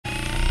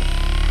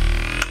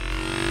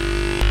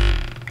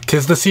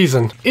'Tis the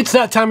season. It's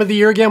that time of the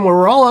year again where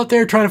we're all out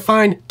there trying to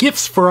find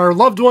gifts for our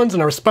loved ones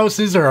and our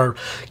spouses or our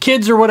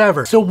kids or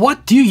whatever. So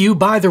what do you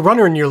buy the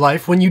runner in your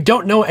life when you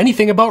don't know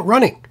anything about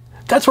running?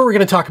 That's what we're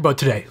going to talk about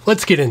today.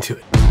 Let's get into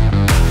it.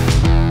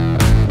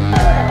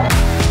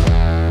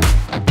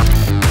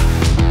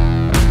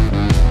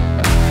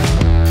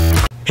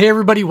 Hey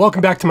everybody,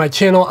 welcome back to my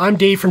channel. I'm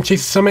Dave from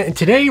Chase the Summit, and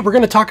today we're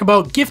going to talk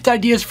about gift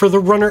ideas for the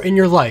runner in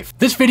your life.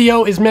 This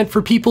video is meant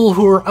for people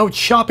who are out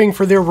shopping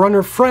for their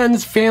runner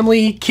friends,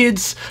 family,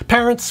 kids,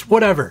 parents,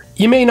 whatever.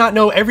 You may not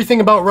know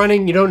everything about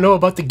running, you don't know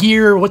about the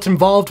gear, what's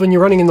involved when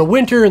you're running in the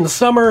winter, in the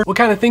summer, what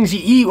kind of things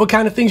you eat, what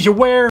kind of things you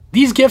wear.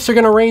 These gifts are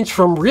going to range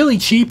from really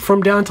cheap,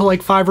 from down to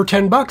like $5 or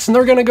 $10, and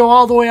they're going to go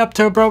all the way up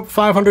to about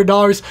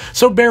 $500,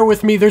 so bear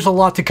with me, there's a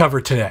lot to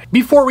cover today.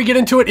 Before we get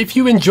into it, if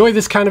you enjoy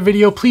this kind of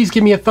video, please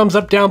give me a thumbs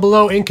up down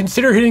below and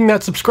consider hitting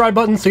that subscribe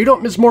button so you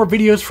don't miss more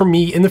videos from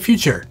me in the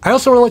future. I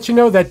also want to let you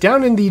know that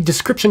down in the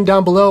description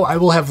down below, I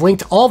will have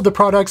linked all of the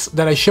products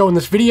that I show in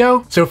this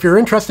video, so if you're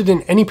interested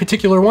in any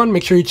particular one,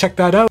 make sure you check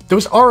that out.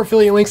 Those are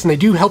affiliate links and they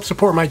do help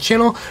support my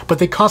channel, but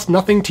they cost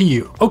nothing to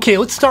you. Okay,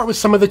 let's start with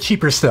some of the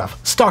cheaper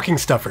stuff. Stocking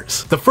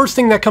stuffers. The first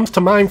thing that comes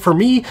to mind for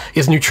me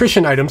is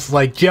nutrition items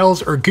like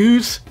gels or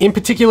goos. In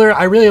particular,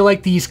 I really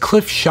like these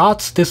Cliff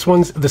Shots. This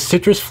one's the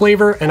citrus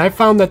flavor, and I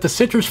found that the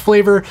citrus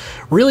flavor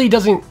really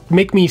doesn't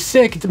make me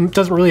sick. It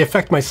doesn't really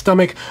affect my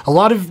stomach. A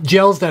lot of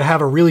gels that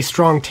have a really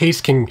strong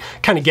taste can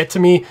kind of get to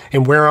me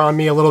and wear on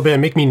me a little bit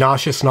and make me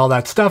nauseous and all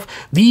that stuff.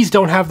 These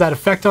don't have that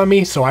effect on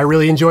me, so I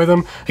really enjoy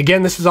them.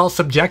 Again, this is all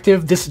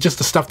subjective. This is just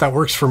the stuff that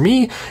works for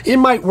me. It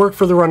might work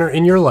for the runner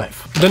in your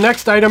life. The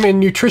next item in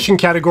nutrition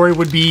category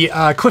would be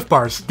Cliff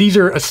Bars. These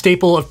are a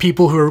staple of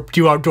people who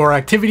do outdoor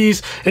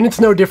activities, and it's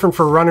no different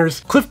for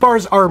runners. Cliff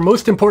Bars are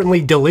most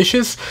importantly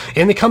delicious,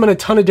 and they come in a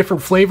ton of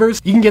different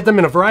flavors. You can get them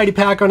in a variety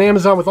pack on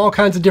Amazon with all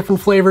kinds of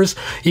different flavors.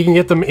 You can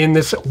get them in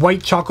this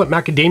white chocolate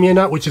macadamia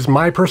nut, which is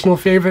my personal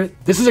favorite.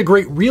 This is a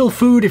great real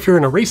food if you're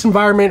in a race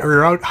environment or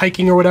you're out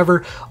hiking or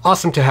whatever.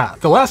 Awesome to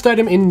have. The last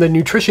item in the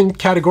nutrition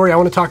category I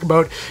want to talk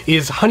about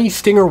is honey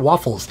stinger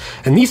waffles.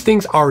 And these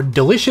things are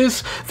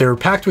delicious. They're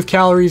packed with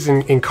calories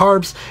and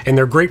carbs, and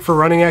they're great for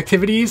running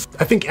activities.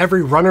 I think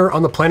every runner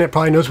on the planet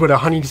probably knows what a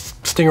honey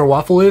stinger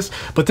waffle is,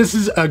 but this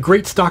is a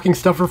great stocking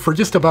stuffer for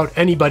just about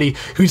anybody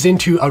who's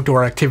into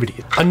outdoor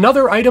activity.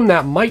 Another item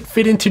that might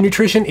fit into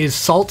nutrition is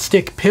salt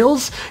stick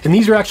pills, and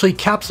these are actually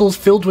capsules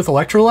filled with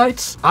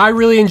electrolytes. I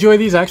really enjoy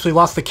these. I actually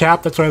lost the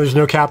cap, that's why there's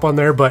no cap on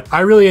there, but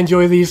I really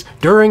enjoy these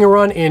during a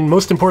run and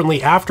most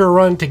importantly after a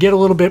run to get a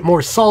little bit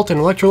more salt and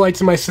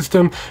electrolytes in my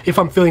system if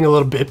I'm feeling a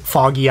little bit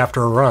foggy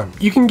after a run.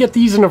 You can get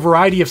these in a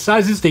variety of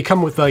sizes. They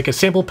come with like a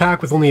sample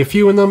pack with only a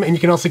few in them, and you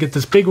can also get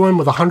this big one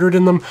with 100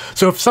 in them.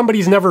 So if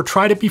somebody's never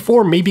tried it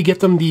before, maybe get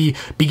them the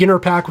beginner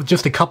pack with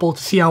just a couple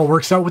to see how it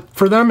works out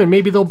for them, and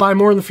maybe they'll buy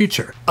more in the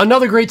future.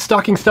 Another great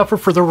stocking stuffer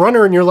for the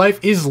runner in your life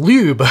is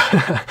lube.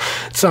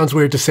 It sounds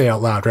weird to say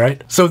out loud,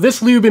 right? So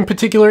this lube in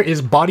particular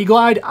is Body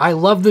Glide. I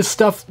love this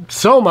stuff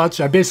so much,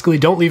 I basically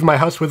don't leave my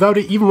house without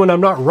it, even when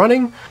I'm not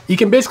running. You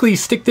can basically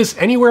stick this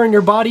anywhere in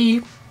your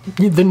body,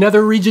 the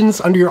nether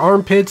regions, under your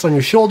armpits, on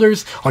your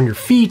shoulders, on your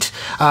feet,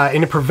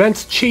 and it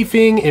prevents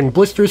chafing and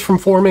blisters from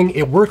forming.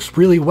 It works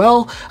really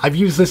well. I've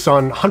used this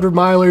on 100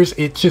 milers.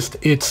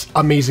 It's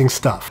amazing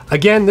stuff.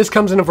 Again, this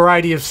comes in a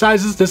variety of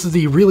sizes. This is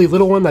the really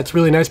little one that's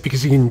really nice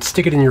because you can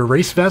stick it in your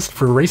race vest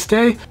for race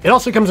day. It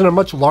also comes in a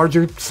much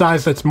larger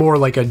size that's more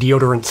like a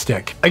deodorant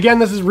stick. Again,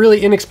 this is really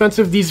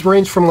inexpensive. These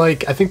range from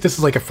like, I think this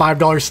is like a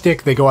 $5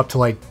 stick. They go up to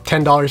like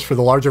 $10 for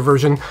the larger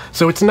version.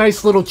 So it's a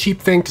nice little cheap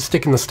thing to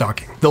stick in the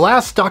stocking. The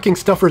last stocking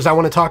stuffers I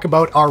want to talk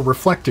about are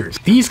reflectors.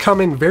 These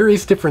come in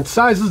various different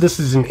sizes.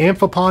 This is an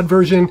Amphipod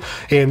version,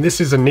 and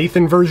this is a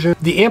Nathan version.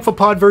 The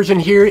Amphipod version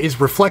here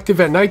is reflective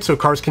at night so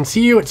cars can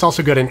see you. It's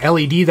also got an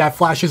LED that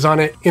flashes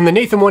on it. And the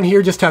Nathan one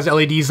here just has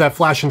LEDs that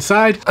flash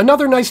inside.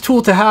 Another nice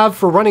tool to have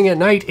for running at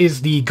night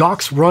is the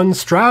GoxRun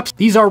straps.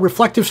 These are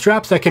reflective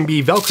straps that can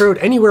be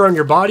velcroed anywhere on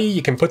your body.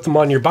 You can put them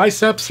on your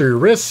biceps or your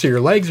wrists or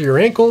your legs or your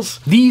ankles.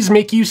 These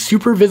make you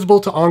super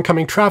visible to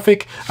oncoming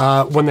traffic.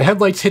 When the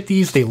headlights hit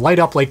these, they light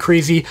up like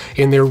crazy,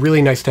 and they're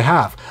really nice to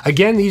have.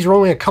 Again, these are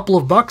only a couple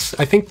of bucks.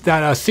 I think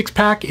that a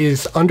 6-pack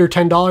is under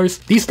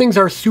 $10. These things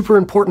are super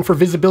important for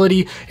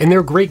visibility, and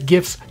they're great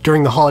gifts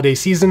during the holiday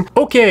season.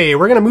 Okay,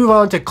 we're gonna move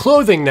on to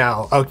clothing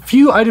now. A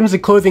few items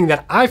of clothing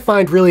that I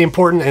find really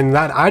important and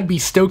that I'd be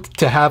stoked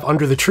to have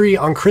under the tree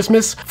on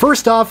Christmas.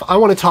 First off, I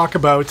want to talk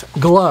about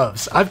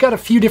gloves. I've got a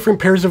few different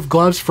pairs of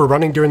gloves for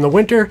running during the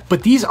winter,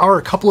 but these are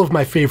a couple of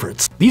my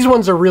favorites. These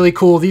ones are really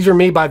cool. These are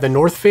made by the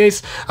North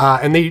Face,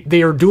 and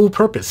they are dual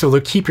purpose, so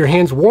they'll keep your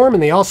hands warm,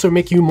 and they also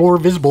make you more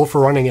visible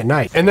for running at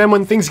night. And then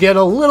when things get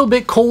a little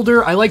bit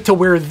colder, I like to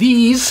wear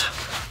these.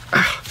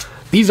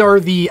 These are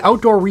the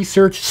Outdoor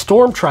Research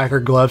Storm Tracker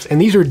gloves,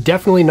 and these are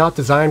definitely not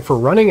designed for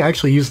running. I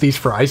actually use these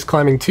for ice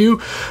climbing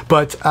too,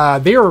 but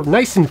they are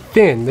nice and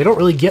thin. They don't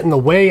really get in the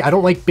way. I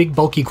don't like big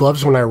bulky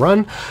gloves when I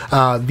run.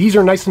 These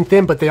are nice and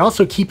thin, but they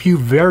also keep you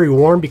very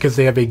warm because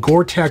they have a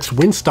Gore-Tex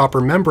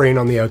windstopper membrane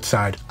on the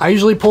outside. I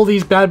usually pull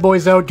these bad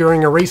boys out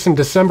during a race in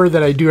December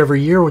that I do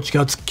every year, which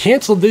got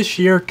canceled this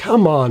year.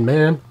 Come on,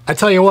 man. I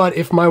tell you what,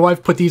 if my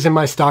wife put these in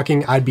my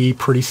stocking, I'd be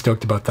pretty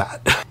stoked about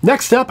that.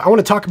 Next up, I want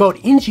to talk about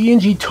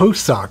Injinji toe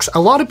socks.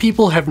 A lot of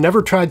people have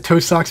never tried toe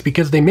socks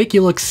because they make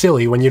you look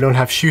silly when you don't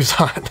have shoes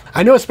on.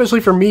 I know, especially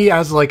for me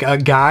as like a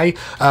guy,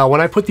 when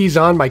I put these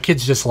on, my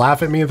kids just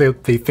laugh at me.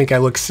 They think I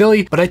look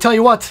silly. But I tell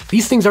you what,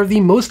 these things are the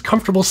most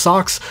comfortable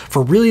socks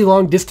for really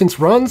long distance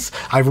runs.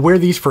 I wear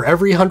these for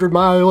every 100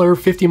 miler,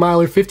 50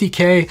 miler,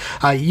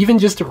 50K, even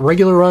just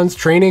regular runs,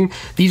 training.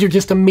 These are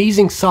just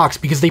amazing socks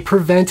because they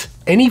prevent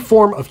any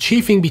form of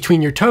chafing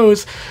between your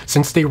toes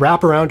since they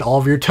wrap around all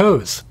of your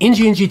toes.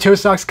 Injinji toe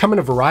socks come in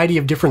a variety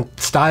of different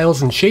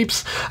styles and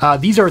shapes.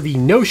 These are the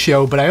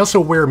no-show, but I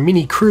also wear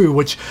mini crew,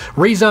 which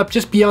raise up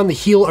just beyond the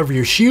heel of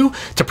your shoe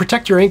to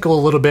protect your ankle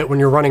a little bit when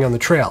you're running on the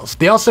trails.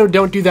 They also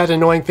don't do that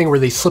annoying thing where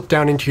they slip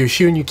down into your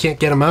shoe and you can't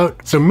get them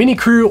out. So mini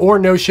crew or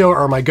no-show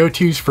are my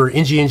go-tos for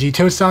Injinji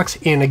toe socks.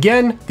 And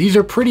again, these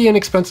are pretty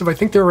inexpensive. I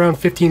think they're around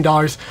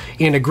 $15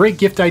 and a great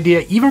gift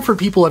idea even for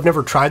people who have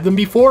never tried them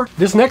before.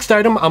 This next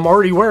item I'm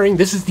already wearing.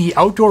 This is the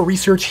Outdoor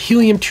Research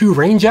Helium 2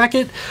 rain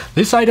jacket.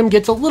 This item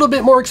gets a little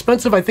bit more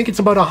expensive. I think it's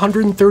about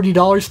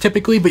 $130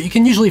 typically, but you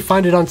can usually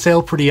find it on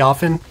sale pretty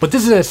often. But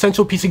this is an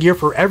essential piece of gear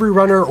for every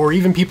runner or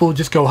even people who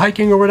just go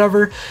hiking or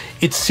whatever.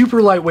 It's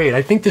super lightweight.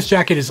 I think this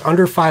jacket is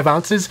under 5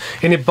 ounces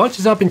and it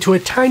bunches up into a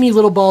tiny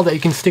little ball that you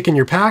can stick in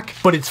your pack,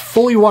 but it's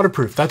fully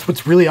waterproof. That's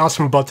what's really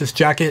awesome about this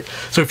jacket.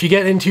 So if you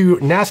get into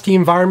nasty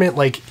environment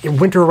like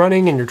winter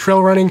running and you're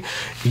trail running,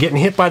 you're getting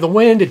hit by the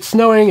wind, it's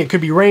snowing, it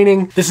could be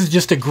raining, this is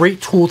just a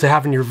great tool to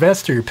have in your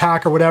vest or your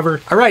pack or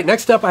whatever. All right,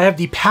 next up I have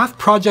the Path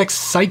Projects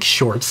Sykes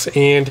shorts,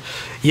 and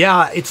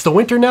yeah, it's the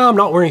winter now. I'm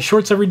not wearing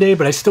shorts every day,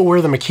 but I still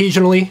wear them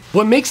occasionally.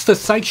 What makes the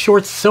Sykes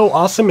shorts so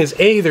awesome is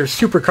A, they're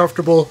super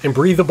comfortable and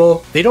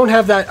breathable. They don't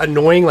have that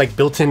annoying like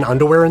built-in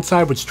underwear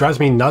inside, which drives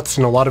me nuts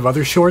in a lot of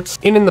other shorts.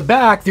 And in the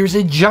back, there's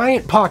a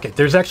giant pocket.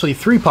 There's actually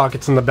 3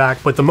 pockets in the back,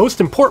 but the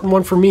most important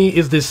one for me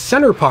is this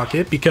center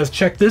pocket because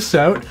check this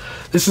out.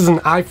 This is an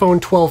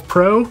iPhone 12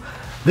 Pro.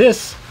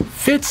 This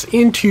fits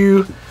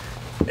into,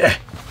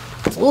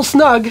 it's a little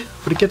snug,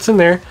 but it gets in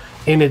there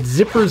and it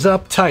zippers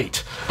up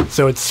tight.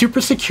 So it's super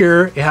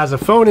secure, it has a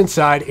phone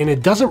inside, and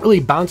it doesn't really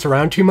bounce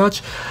around too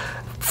much.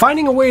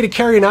 Finding a way to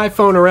carry an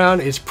iPhone around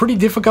is pretty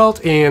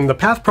difficult, and the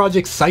Path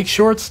Project Sykes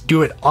shorts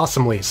do it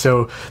awesomely.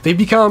 So they've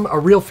become a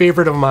real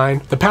favorite of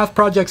mine. The Path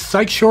Project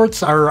Sykes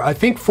shorts are, I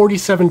think,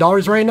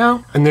 $47 right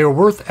now, and they're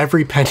worth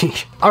every penny.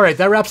 All right,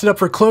 that wraps it up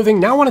for clothing.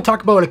 Now I want to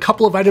talk about a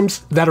couple of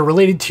items that are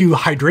related to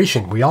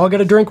hydration. We all got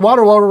to drink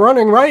water while we're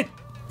running, right?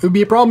 It would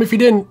be a problem if you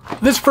didn't.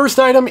 This first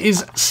item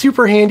is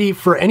super handy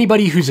for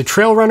anybody who's a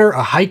trail runner,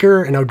 a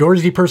hiker, an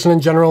outdoorsy person in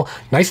general.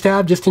 Nice to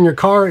have just in your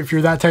car if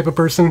you're that type of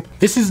person.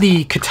 This is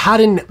the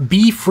katadyn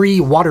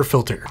BeFree Water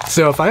Filter.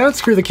 So if I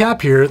unscrew the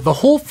cap here, the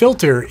whole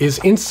filter is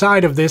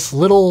inside of this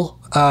little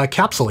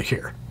capsule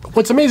here.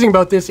 What's amazing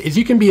about this is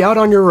you can be out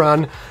on your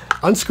run,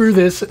 unscrew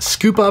this,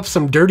 scoop up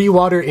some dirty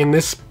water in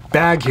this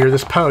bag here,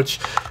 this pouch,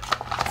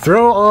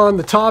 throw on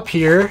the top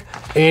here,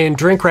 and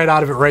drink right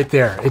out of it right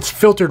there. It's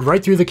filtered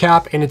right through the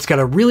cap, and it's got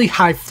a really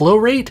high flow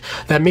rate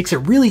that makes it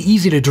really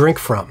easy to drink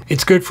from.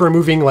 It's good for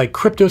removing like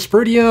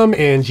cryptosporidium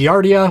and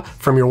giardia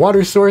from your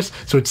water source,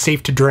 so it's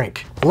safe to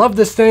drink. Love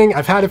this thing.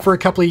 I've had it for a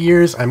couple of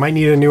years. I might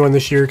need a new one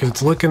this year because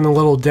it's looking a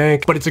little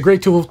dank, but it's a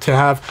great tool to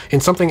have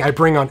and something I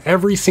bring on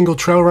every single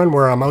trail run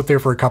where I'm out there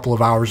for a couple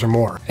of hours or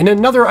more. And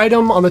another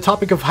item on the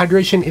topic of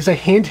hydration is a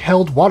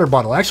handheld water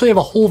bottle. I actually have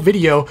a whole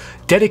video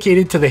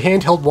dedicated to the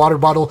handheld water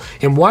bottle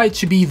and why it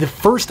should be the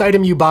first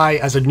item you buy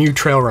as a new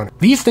trail runner.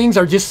 These things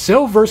are just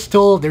so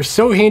versatile. They're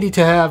so handy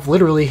to have,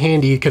 literally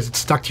handy because it's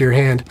stuck to your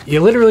hand.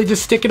 You literally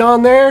just stick it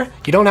on there.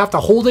 You don't have to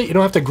hold it. You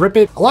don't have to grip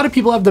it. A lot of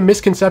people have the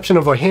misconception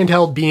of a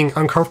handheld being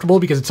uncomfortable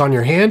because it's on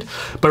your hand,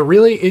 but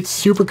really it's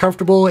super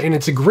comfortable and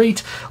it's a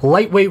great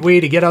lightweight way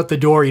to get out the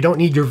door. You don't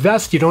need your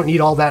vest. You don't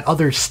need all that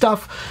other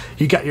stuff.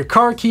 You got your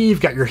car key,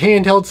 you've got your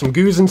handheld, some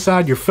goos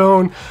inside, your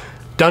phone.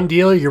 Done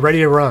deal, you're ready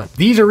to run.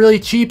 These are really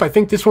cheap. I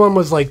think this one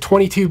was like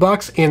 22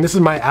 bucks, and this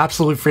is my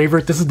absolute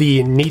favorite. This is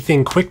the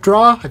Nathan Quick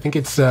Draw. I think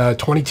it's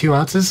 22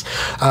 ounces.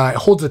 It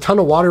holds a ton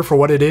of water for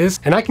what it is,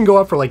 and I can go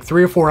up for like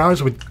 3 or 4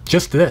 hours with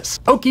just this.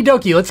 Okie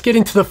dokie, let's get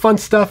into the fun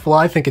stuff. Well,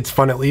 I think it's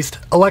fun at least.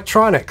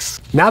 Electronics.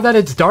 Now that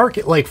it's dark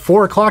at like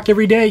 4 o'clock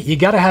every day, you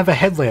gotta have a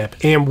headlamp.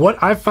 And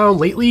what I've found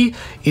lately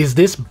is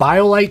this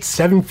BioLite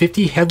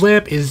 750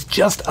 headlamp is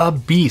just a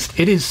beast.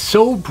 It is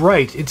so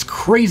bright, it's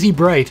crazy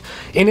bright,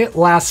 and it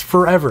lasts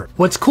forever. forever.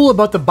 What's cool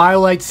about the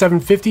BioLite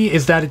 750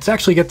 is that it's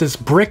actually got this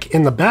brick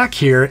in the back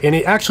here, and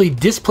it actually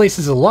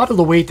displaces a lot of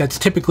the weight that's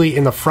typically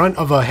in the front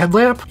of a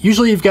headlamp.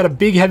 Usually you've got a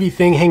big heavy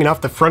thing hanging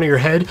off the front of your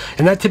head,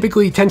 and that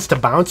typically tends to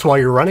bounce while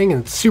you're running,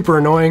 and it's super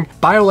annoying.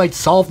 BioLite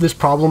solved this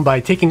problem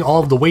by taking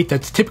all of the weight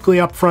that's typically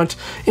up front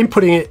and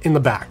putting it in the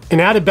back. An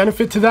added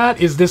benefit to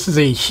that is this is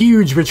a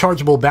huge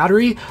rechargeable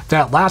battery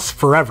that lasts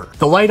forever.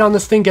 The light on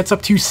this thing gets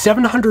up to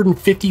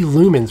 750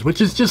 lumens, which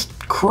is just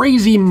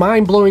crazy,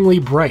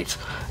 mind-blowingly bright.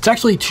 It's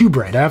actually too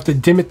bright. I have to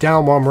dim it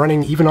down while I'm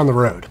running, even on the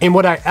road. And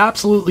what I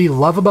absolutely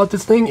love about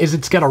this thing is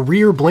it's got a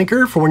rear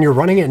blinker for when you're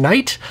running at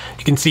night.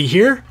 You can see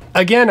here.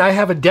 Again, I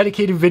have a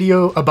dedicated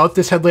video about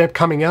this headlamp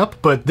coming up,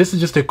 but this is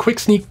just a quick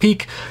sneak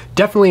peek.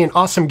 Definitely an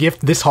awesome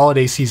gift this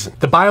holiday season.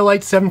 The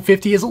BioLite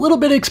 750 is a little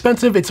bit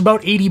expensive. It's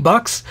about 80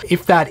 bucks.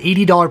 If that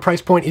 $80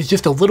 price point is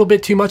just a little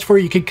bit too much for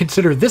you, you could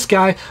consider this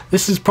guy.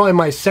 This is probably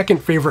my second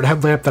favorite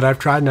headlamp that I've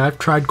tried, and I've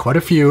tried quite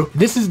a few.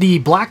 This is the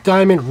Black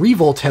Diamond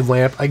Revolt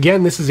headlamp.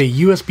 Again, this is a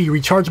USB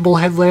rechargeable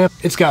headlamp.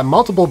 It's got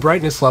multiple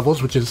brightness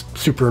levels, which is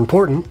super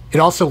important. It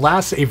also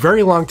lasts a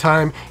very long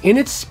time, and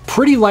it's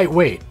pretty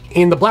lightweight.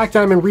 And the Black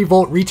Diamond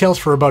Revolt retails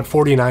for about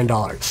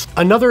 $49.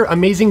 Another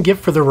amazing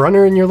gift for the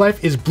runner in your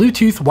life is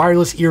Bluetooth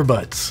wireless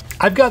earbuds.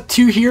 I've got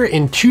two here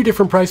in two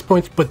different price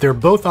points, but they're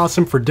both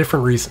awesome for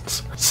different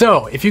reasons.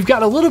 So if you've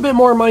got a little bit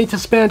more money to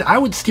spend, I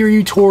would steer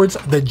you towards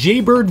the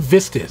Jaybird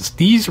Vistas.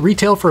 These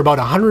retail for about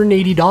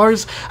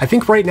 $180. I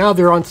think right now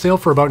they're on sale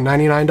for about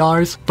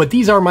 $99, but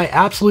these are my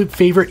absolute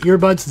favorite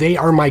earbuds. They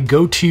are my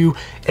go-to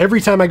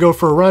every time I go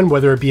for a run,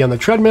 whether it be on the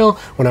treadmill,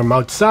 when I'm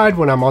outside,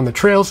 when I'm on the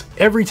trails.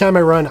 Every time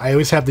I run, I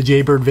always have the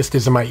Jaybird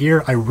Vistas in my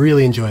ear. I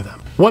really enjoy them.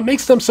 What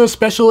makes them so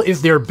special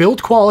is their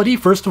build quality.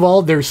 First of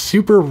all, they're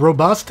super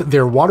robust,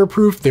 they're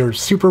waterproof, they're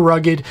super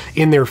rugged,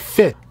 and they're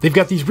fit. They've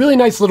got these really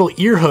nice little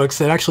ear hooks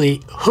that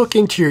actually hook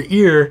into your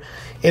ear,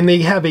 and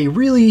they have a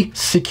really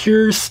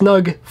secure,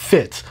 snug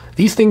fit.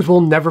 These things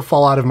will never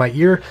fall out of my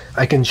ear.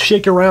 I can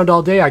shake around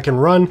all day, I can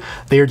run.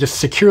 They are just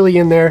securely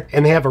in there,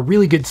 and they have a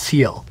really good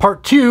seal.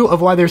 Part two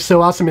of why they're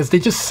so awesome is they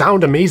just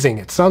sound amazing.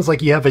 It sounds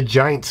like you have a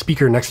giant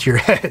speaker next to your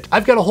head.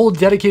 I've got a whole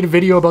dedicated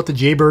video about the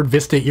Jaybird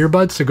Vista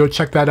earbuds, so go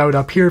check that out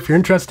up here if you're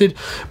interested.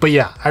 But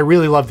yeah, I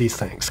really love these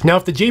things. Now,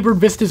 if the Jaybird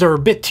Vistas are a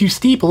bit too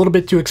steep, a little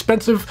bit too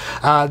expensive,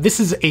 this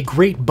is a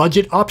great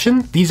budget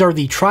option. These are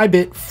the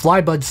Tribit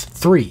Flybuds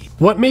 3.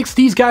 What makes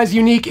these guys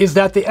unique is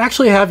that they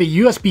actually have a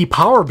USB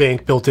power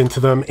bank built into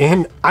them,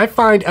 and I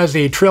find as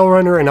a trail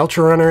runner and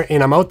ultra runner,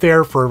 and I'm out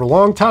there for a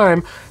long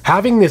time,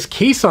 having this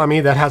case on me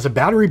that has a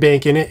battery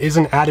bank in it is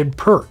an added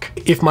perk.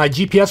 If my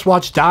GPS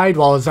watch died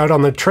while I was out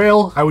on the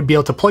trail, I would be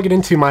able to plug it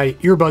into my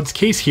earbuds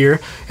case here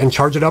and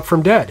charge it up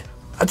from dead.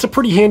 That's a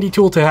pretty handy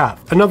tool to have.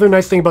 Another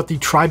nice thing about the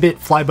Tribit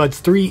Flybuds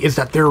 3 is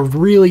that they're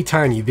really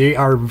tiny. They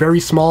are very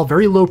small,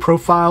 very low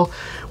profile.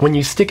 When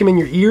you stick them in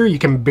your ear, you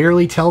can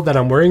barely tell that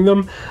I'm wearing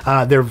them.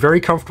 They're very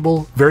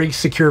comfortable, very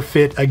secure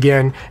fit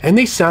again, and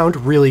they sound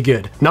really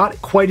good.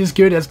 Not quite as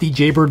good as the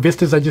Jaybird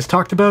Vistas I just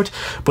talked about,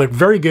 but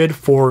very good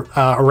for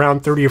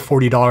around $30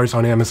 or $40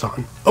 on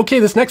Amazon. Okay,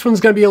 this next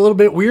one's gonna be a little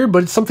bit weird,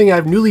 but it's something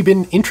I've newly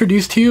been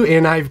introduced to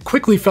and I've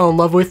quickly fell in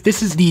love with.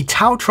 This is the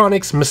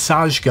TaoTronics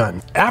Massage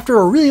Gun. After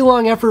a really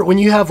long effort, when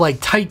you have like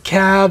tight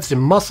calves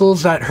and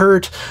muscles that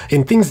hurt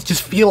and things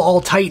just feel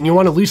all tight and you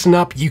want to loosen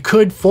up, you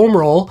could foam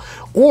roll,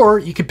 or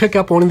you could pick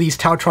up one of these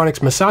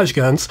TaoTronics massage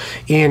guns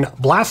and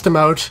blast them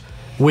out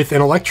with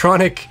an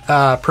electronic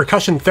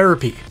percussion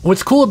therapy.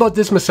 What's cool about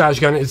this massage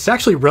gun is it's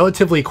actually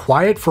relatively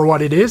quiet for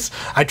what it is.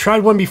 I tried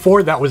one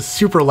before that was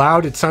super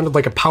loud. It sounded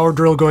like a power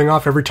drill going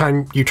off every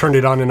time you turned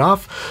it on and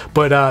off,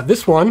 but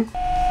this one,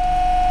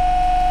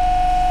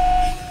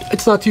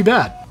 it's not too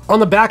bad. On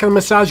the back of the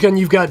massage gun,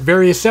 you've got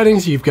various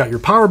settings. You've got your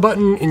power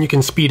button, and you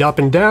can speed up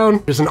and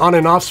down. There's an on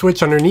and off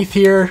switch underneath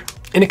here.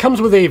 And it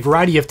comes with a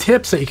variety of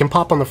tips that you can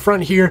pop on the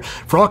front here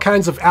for all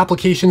kinds of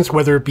applications,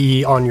 whether it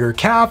be on your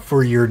calf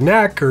or your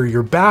neck or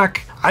your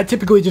back. I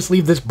typically just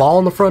leave this ball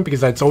in the front because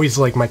that's always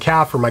like my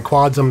calf or my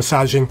quads I'm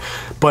massaging,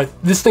 but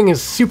this thing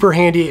is super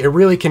handy. It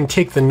really can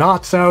take the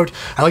knots out.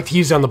 I like to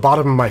use it on the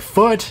bottom of my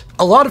foot.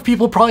 A lot of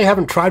people probably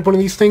haven't tried one of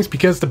these things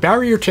because the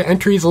barrier to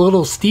entry is a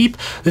little steep.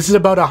 This is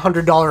about a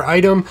 $100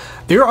 item.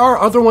 There are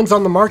other ones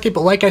on the market,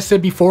 but like I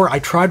said before, I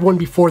tried one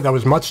before that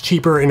was much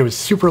cheaper and it was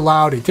super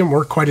loud. It didn't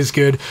work quite as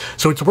good,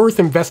 so it's worth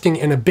investing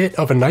in a bit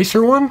of a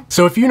nicer one.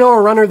 So if you know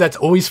a runner that's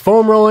always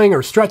foam rolling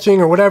or stretching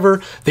or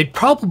whatever, they'd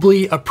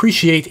probably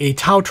appreciate a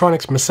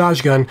TaoTronics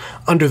massage gun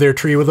under their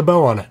tree with a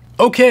bow on it.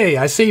 Okay,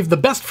 I saved the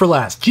best for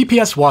last,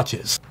 GPS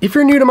watches. If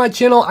you're new to my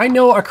channel, I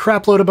know a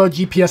crap load about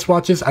GPS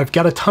watches. I've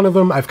got a ton of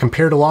them. I've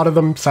compared a lot of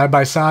them side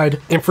by side.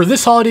 And for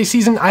this holiday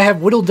season, I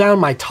have whittled down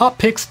my top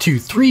picks to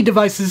 3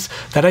 devices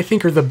that I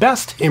think are the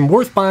best and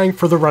worth buying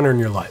for the runner in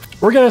your life.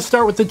 We're gonna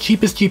start with the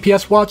cheapest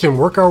GPS watch and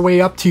work our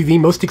way up to the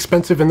most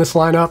expensive in this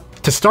lineup.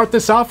 To start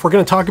this off, we're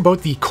gonna talk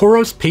about the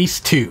Coros Pace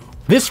 2.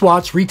 This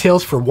watch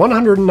retails for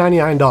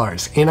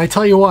 $199, and I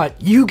tell you what,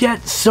 you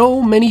get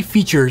so many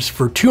features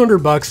for 200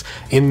 bucks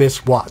in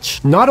this watch.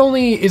 Not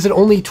only is it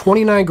only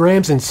 29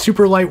 grams and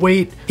super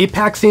lightweight, it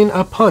packs in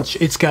a punch.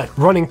 It's got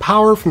running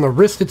power from the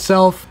wrist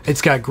itself,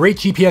 it's got great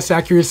GPS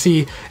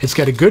accuracy, it's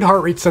got a good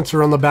heart rate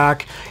sensor on the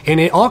back, and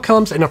it all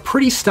comes in a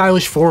pretty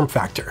stylish form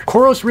factor.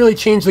 Coros really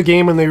changed the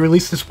game when they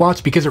released this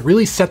watch because it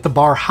really set the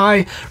bar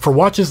high for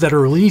watches that are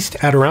released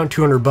at around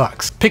 200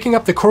 bucks. Picking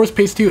up the Coros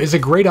Pace 2 is a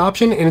great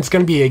option, and it's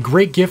going to be a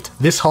great gift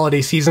this holiday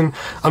season.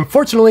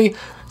 Unfortunately,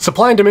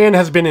 supply and demand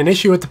has been an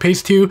issue with the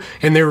Pace 2,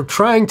 and they're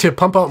trying to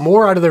pump out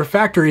more out of their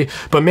factory,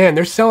 but man,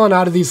 they're selling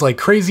out of these like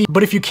crazy.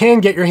 But if you can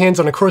get your hands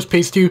on a Coros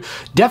Pace 2,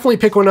 definitely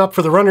pick one up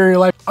for the runner in your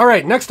life.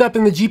 Alright, next up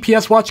in the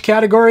GPS watch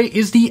category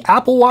is the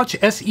Apple Watch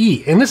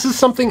SE, and this is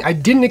something I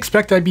didn't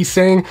expect I'd be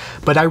saying,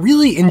 but I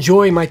really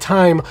enjoy my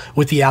time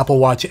with the Apple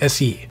Watch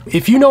SE.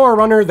 If you know a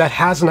runner that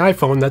has an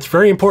iPhone, that's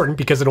very important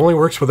because it only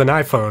works with an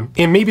iPhone,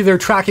 and maybe they're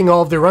tracking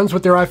all of their runs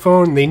with their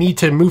iPhone, they need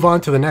to move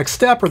on to the next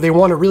step, or they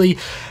want to really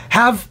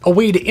have a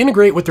way to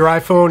integrate with their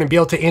iPhone and be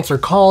able to answer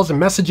calls and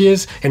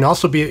messages and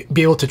also be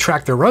able to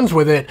track their runs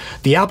with it,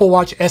 the Apple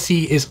Watch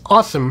SE is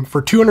awesome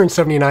for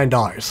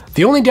 $279.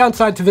 The only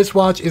downside to this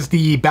watch is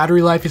the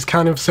battery life is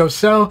kind of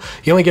so-so.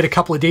 You only get a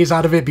couple of days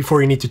out of it before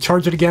you need to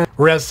charge it again,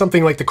 whereas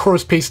something like the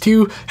Coros Pace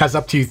 2 has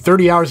up to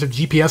 30 hours of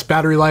GPS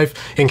battery life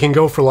and can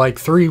go for like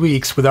 3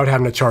 weeks without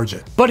having to charge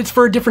it. But it's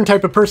for a different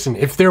type of person.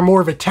 If they're more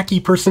of a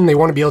techie person, they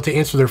want to be able to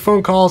answer their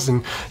phone calls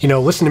and, you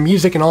know, listen to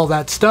music and all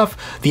that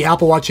stuff, the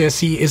Apple Watch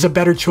SE is a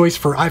better choice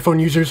for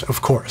iPhone users,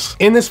 of course.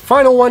 And this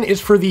final one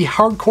is for the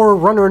hardcore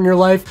runner in your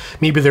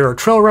life. Maybe they're a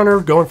trail runner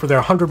going for their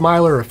 100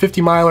 miler or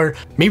 50 miler.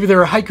 Maybe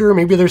they're a hiker.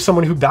 Maybe they're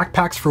someone who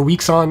backpacks for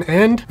weeks on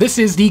end. This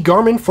is the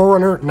Garmin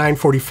Forerunner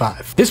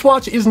 945. This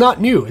watch is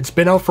not new. It's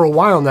been out for a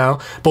while now,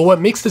 but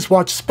what makes this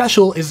watch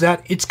special is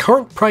that its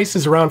current price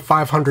is around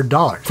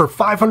 $500. For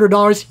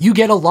 $500, you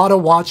get a lot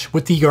of watch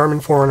with the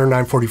Garmin Forerunner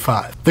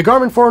 945. The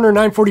Garmin Forerunner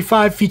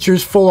 945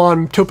 features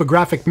full-on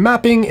topographic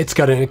mapping. It's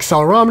got an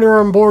accelerometer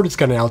on board. It's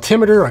got an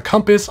altimeter, a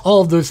compass,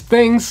 all of those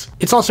things.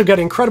 It's also got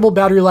incredible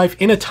battery life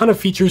and a ton of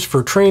features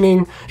for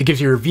training. It gives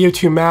you your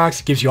VO2 max,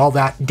 it gives you all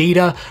that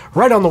data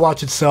right on the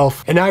watch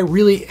itself, and I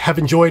really have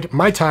enjoyed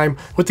my time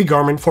with the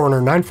Garmin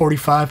Forerunner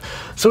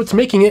 945, so it's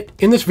making it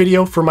in this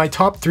video for my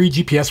top 3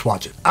 GPS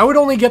watches. I would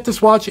only get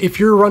this watch if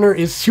your runner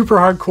is super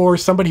hardcore,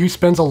 somebody who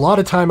spends a lot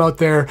of time out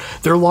there,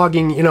 they're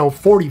logging, you know,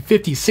 40,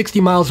 50,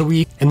 60 miles a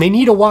week, and they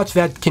need a watch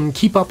that can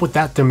keep up with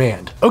that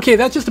demand. Okay,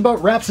 that just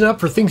about wraps it up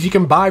for things you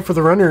can buy for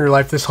the runner in your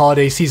life this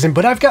holiday season,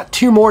 but I've got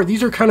 2 more.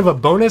 These are kind of a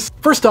bonus.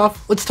 First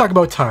off, let's talk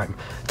about time.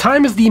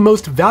 Time is the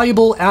most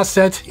valuable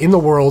asset in the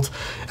world,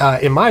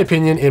 in my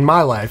opinion, in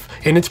my life,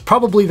 and it's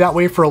probably that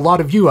way for a lot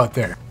of you out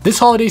there. This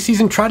holiday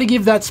season, try to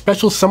give that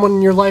special someone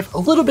in your life a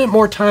little bit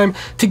more time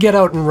to get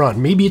out and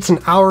run. Maybe it's an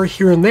hour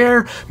here and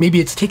there. Maybe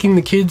it's taking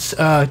the kids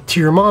to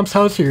your mom's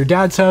house or your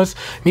dad's house.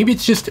 Maybe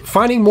it's just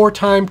finding more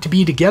time to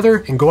be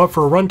together and go out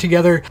for a run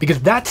together,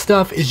 because that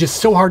stuff is just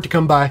so hard to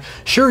come by.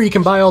 Sure, you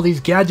can buy all these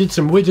gadgets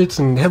and widgets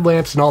and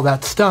headlamps and all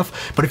that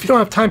stuff, but if you don't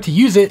have time to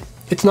use it,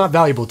 it's not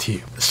valuable to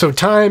you. So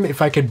time,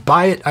 if I could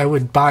buy it, I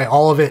would buy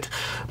all of it,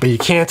 but you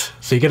can't,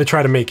 so you gotta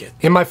try to make it.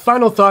 And my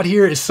final thought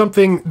here is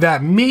something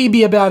that may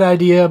be a bad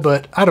idea,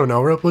 but I don't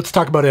know, let's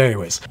talk about it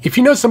anyways. If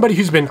you know somebody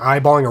who's been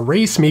eyeballing a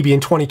race, maybe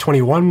in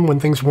 2021 when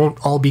things won't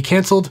all be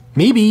canceled,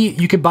 maybe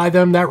you could buy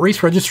them that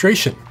race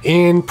registration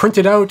and print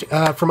it out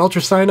from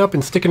Ultra Sign Up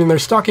and stick it in their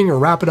stocking or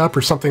wrap it up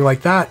or something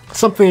like that.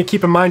 Something to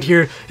keep in mind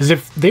here is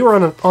if they were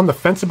on the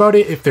fence about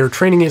it, if their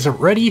training isn't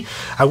ready,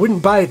 I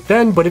wouldn't buy it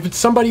then, but if it's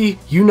somebody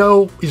you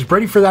know is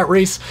ready for that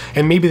race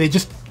and maybe they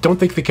just don't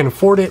think they can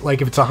afford it,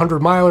 like if it's a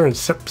 100 miler and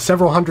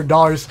several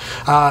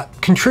 $100s,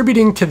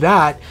 contributing to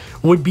that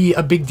would be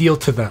a big deal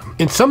to them.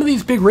 And some of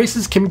these big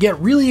races can get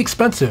really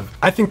expensive.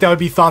 I think that would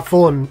be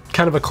thoughtful and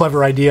kind of a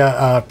clever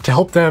idea to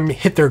help them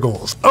hit their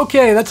goals.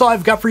 Okay, that's all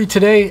I've got for you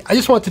today. I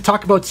just want to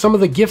talk about some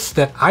of the gifts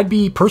that I'd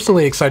be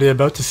personally excited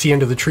about to see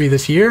under the tree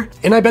this year,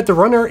 and I bet the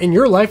runner in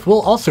your life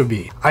will also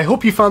be. I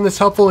hope you found this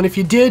helpful, and if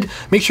you did,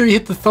 make sure you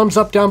hit the thumbs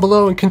up down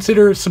below and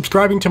consider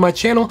subscribing to my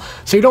channel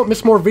so you don't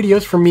miss more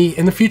videos from me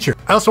in the future.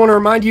 I also want to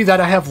remind you that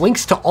I have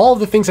links to all of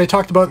the things I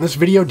talked about in this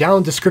video down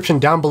in the description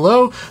down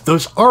below.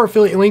 Those are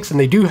affiliate links and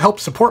they do help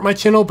support my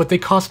channel, but they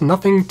cost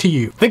nothing to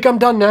you. I think I'm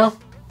done now.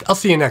 I'll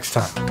see you next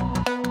time.